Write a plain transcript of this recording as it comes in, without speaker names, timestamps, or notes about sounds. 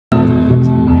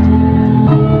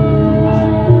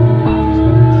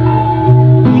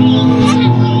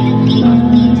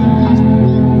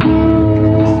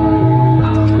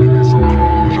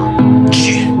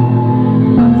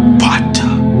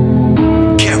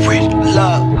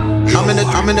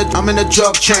I'm in a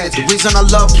drug trance. The reason I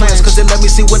love plants, cause they let me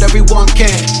see what everyone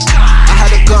can. I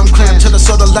had a gun clamp till I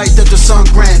saw the light that the sun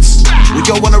grants. We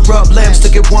all wanna rub lamps to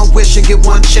get one wish and get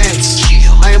one chance.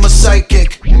 I am a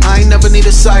psychic, I ain't never need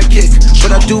a sidekick,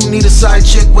 but I do need a side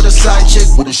chick with a side chick.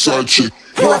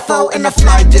 UFO in the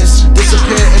fly disc,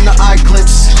 disappear in the eye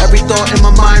glimpse. Every thought in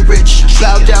my mind rich,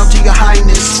 bow down to your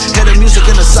highness. Hear the music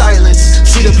in the silence,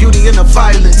 see the beauty in the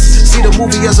violence. See the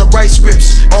movie as I write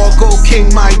scripts, all gold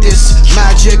King Midas.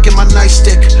 Magic in my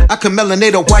nightstick, I can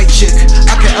melanate a white chick.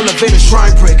 I can elevate a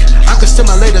shrine brick, I can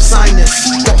stimulate a sinus.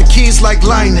 Got the keys like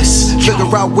Linus, figure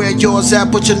out where yours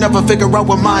at, but you never figure out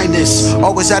what mine is.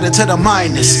 Always adding to the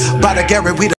minus, by the Gary we